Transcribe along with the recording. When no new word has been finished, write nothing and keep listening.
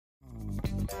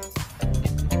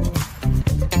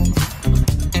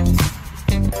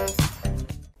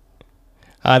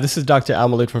This is Dr.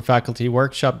 Al-Malood from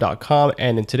FacultyWorkshop.com,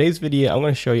 and in today's video I'm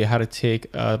going to show you how to take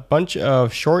a bunch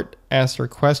of short answer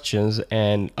questions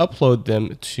and upload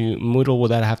them to Moodle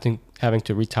without having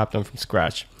to retype them from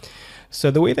scratch.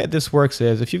 So the way that this works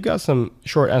is, if you've got some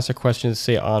short answer questions,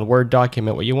 say on Word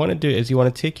document, what you want to do is you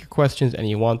want to take your questions and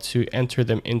you want to enter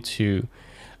them into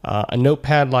a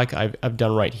notepad like I've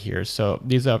done right here. So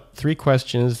these are 3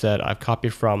 questions that I've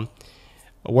copied from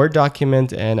a Word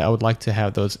document, and I would like to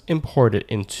have those imported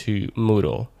into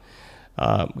Moodle.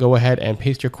 Go ahead and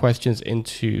paste your questions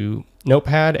into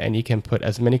Notepad, and you can put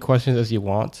as many questions as you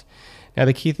want. Now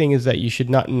the key thing is that you should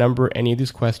not number any of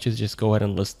these questions, just go ahead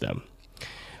and list them.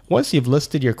 Once you've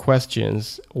listed your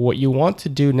questions, what you want to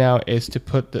do now is to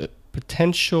put the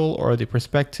potential or the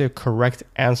prospective correct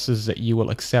answers that you will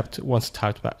accept once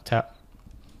typed back.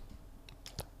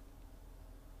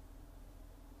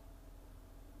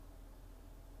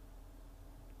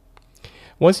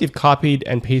 Once you've copied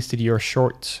and pasted your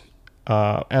short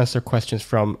answer questions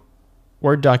from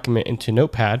Word document into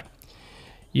Notepad,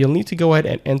 you'll need to go ahead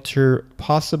and enter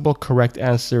possible correct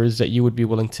answers that you would be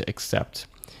willing to accept.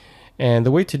 And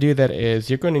the way to do that is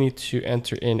you're going to need to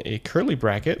enter in a curly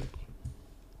bracket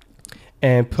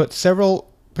and put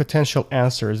several potential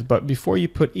answers. But before you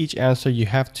put each answer, you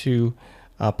have to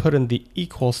put in the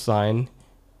equal sign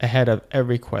ahead of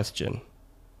every question.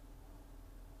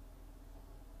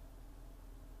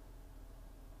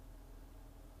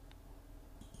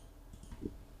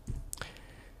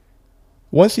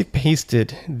 Once you've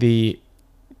pasted the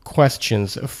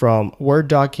questions from Word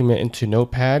document into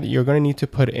Notepad, you're going to need to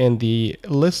put in the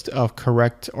list of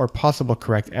correct or possible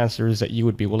correct answers that you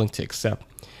would be willing to accept.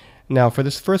 Now for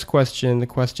this first question, the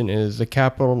question is, the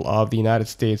capital of the United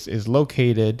States is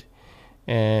located,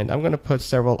 and I'm going to put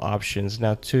several options.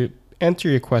 Now to enter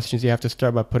your questions, you have to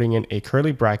start by putting in a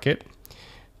curly bracket,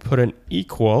 put an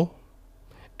equal,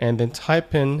 and then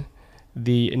type in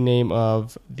the name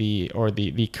of the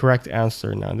correct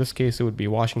answer. Now in this case it would be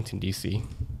Washington, D.C.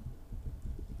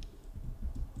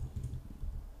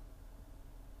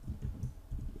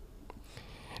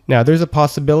 Now there's a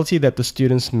possibility that the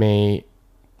students may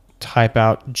type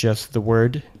out just the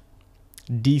word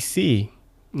D.C.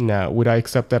 Now would I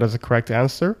accept that as a correct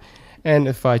answer? And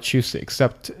if I choose to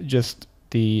accept just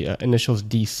the initials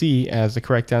D.C. as the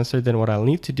correct answer, then what I'll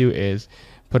need to do is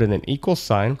put in an equal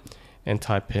sign and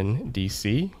type in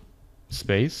DC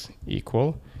space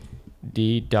equal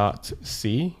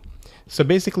D.C. So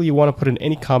basically you want to put in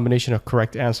any combination of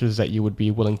correct answers that you would be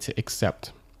willing to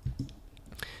accept.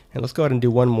 And let's go ahead and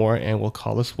do one more, and we'll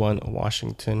call this one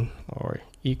Washington, or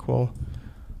equal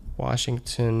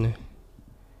Washington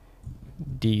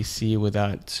DC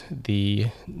without the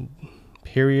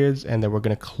periods, and then we're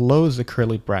going to close the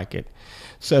curly bracket.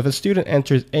 So if a student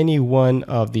enters any one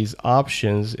of these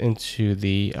options into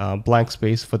the blank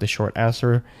space for the short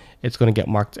answer, it's going to get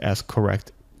marked as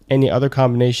correct. Any other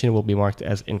combination will be marked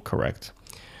as incorrect.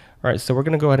 All right, so we're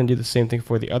going to go ahead and do the same thing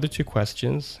for the other 2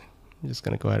 questions. I'm just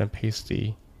going to go ahead and paste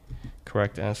the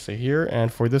correct answer here.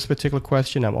 And for this particular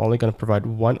question, I'm only going to provide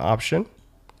one option.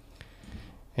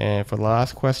 And for the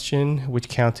last question, which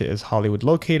county is Hollywood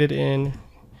located in?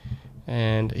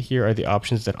 And here are the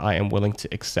options that I am willing to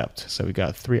accept. So we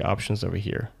got 3 options over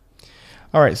here.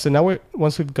 All right, so now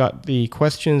once we've got the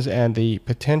questions and the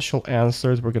potential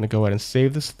answers, we're going to go ahead and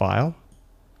save this file.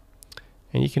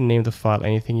 And you can name the file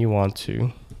anything you want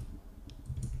to.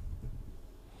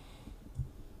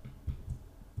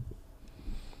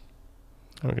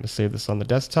 I'm going to save this on the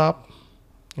desktop,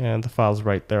 and the file's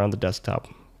right there on the desktop.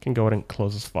 You can go ahead and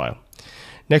close this file.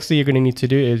 Next thing you're going to need to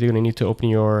do is you're going to need to open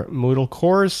your Moodle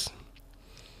course.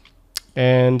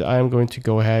 And I'm going to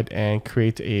go ahead and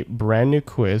create a brand new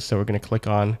quiz. So we're going to click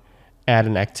on Add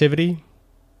an Activity.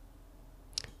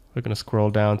 We're going to scroll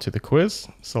down to the quiz,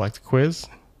 select Quiz,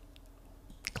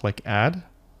 click Add.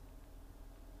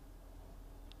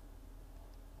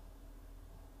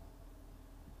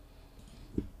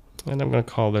 And I'm going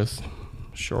to call this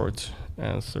Short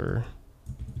Answer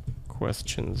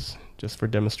Questions, just for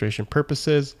demonstration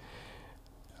purposes.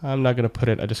 I'm not going to put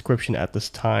in a description at this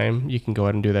time. You can go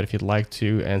ahead and do that if you'd like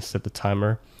to and set the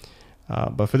timer.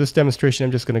 But for this demonstration,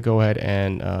 I'm just going to go ahead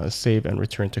and save and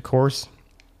return to course.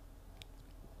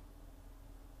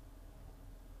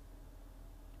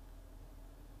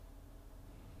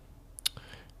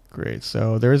 Great.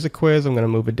 So there is a quiz. I'm going to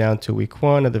move it down to week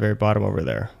 1 at the very bottom over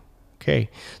there. Okay.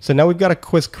 So now we've got a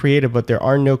quiz created, but there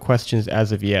are no questions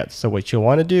as of yet. So what you'll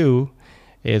want to do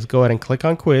is go ahead and click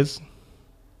on quiz.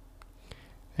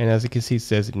 And as you can see, it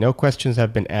says no questions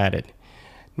have been added.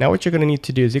 Now what you're going to need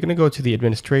to do is you're going to go to the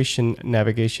administration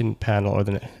navigation panel, or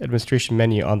the administration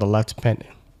menu on the left panel.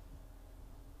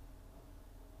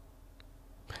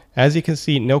 As you can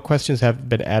see, no questions have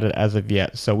been added as of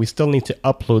yet, so we still need to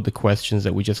upload the questions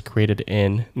that we just created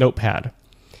in Notepad.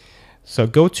 So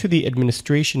go to the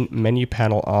administration menu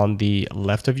panel on the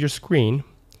left of your screen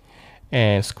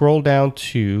and scroll down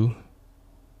to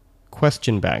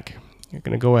question bank. You're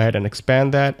going to go ahead and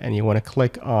expand that, and you want to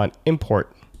click on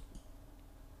import.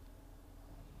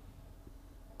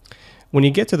 When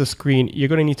you get to the screen, you're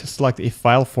going to need to select a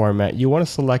file format. You want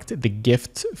to select the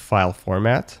GIFT file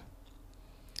format.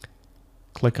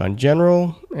 Click on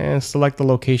General and select the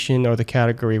location or the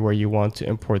category where you want to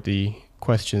import the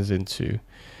questions into.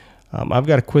 I've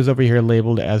got a quiz over here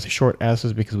labeled as short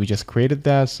answers because we just created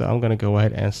that. So I'm going to go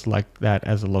ahead and select that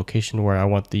as a location where I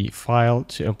want the file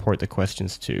to import the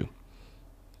questions to.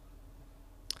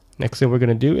 Next thing we're going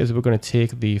to do is we're going to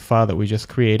take the file that we just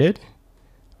created.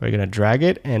 We're going to drag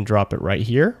it and drop it right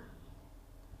here.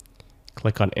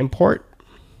 Click on Import.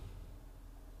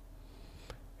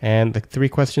 And the 3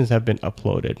 questions have been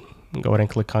uploaded. Go ahead and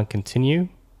click on Continue.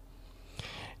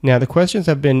 Now the questions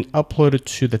have been uploaded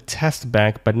to the test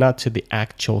bank, but not to the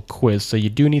actual quiz. So you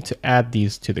do need to add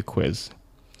these to the quiz.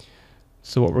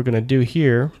 So what we're going to do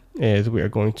here is we are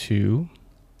going to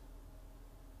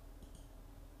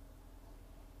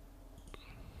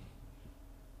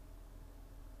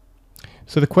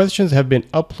So the questions have been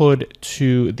uploaded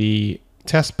to the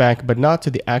test bank, but not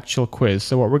to the actual quiz.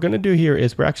 So what we're going to do here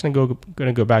is we're actually going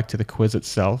to go back to the quiz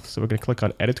itself. So we're going to click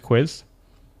on Edit Quiz.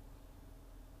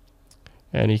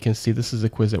 And you can see this is the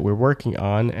quiz that we're working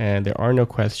on, and there are no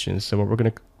questions. So what we're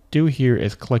going to do here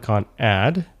is click on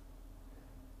Add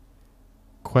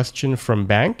Question from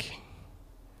Bank.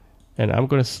 And I'm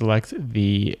going to select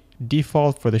the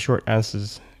default for the short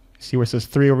answers. See where it says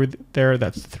 3 over there?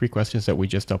 That's the 3 questions that we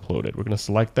just uploaded. We're going to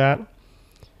select that.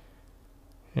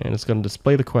 And it's going to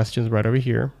display the questions right over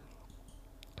here.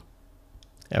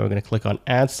 And we're going to click on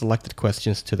Add Selected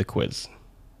Questions to the quiz.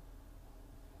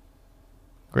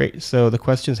 Great. So the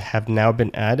questions have now been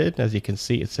added. As you can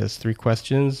see, it says 3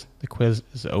 questions. The quiz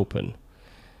is open.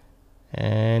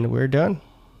 And we're done.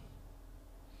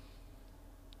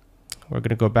 We're going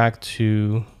to go back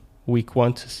to week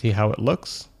 1 to see how it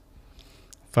looks.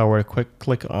 If I were to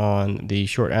click on the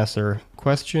short answer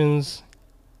questions,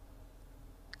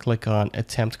 click on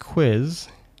Attempt Quiz.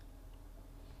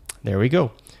 There we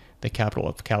go. The capital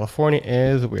of California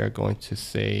is, we are going to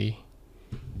say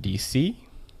DC.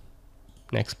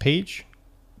 Next page.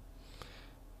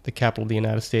 The capital of the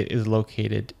United States is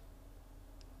located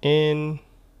in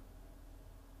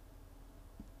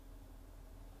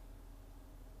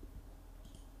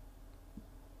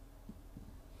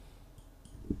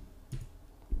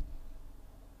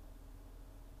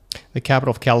the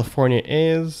capital of California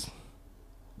is,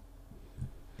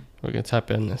 we're going to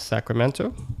type in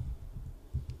Sacramento.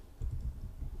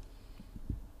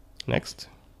 Next.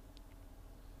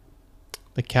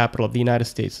 The capital of the United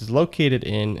States is located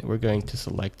in, we're going to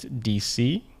select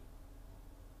DC.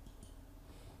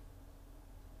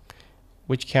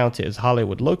 Which county is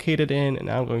Hollywood located in? And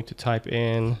I'm going to type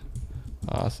in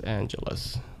Los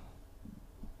Angeles.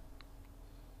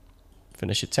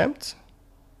 Finish attempt.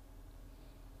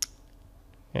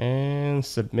 And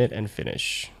submit and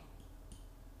finish.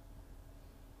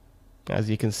 As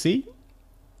you can see,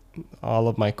 all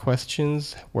of my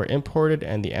questions were imported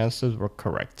and the answers were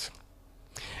correct.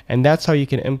 And that's how you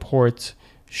can import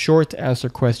short answer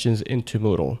questions into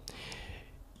Moodle.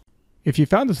 If you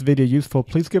found this video useful,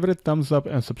 please give it a thumbs up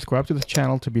and subscribe to this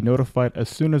channel to be notified as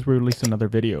soon as we release another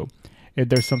video. If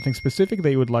there's something specific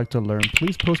that you would like to learn,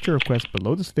 please post your request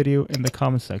below this video in the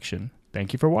comment section.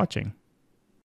 Thank you for watching.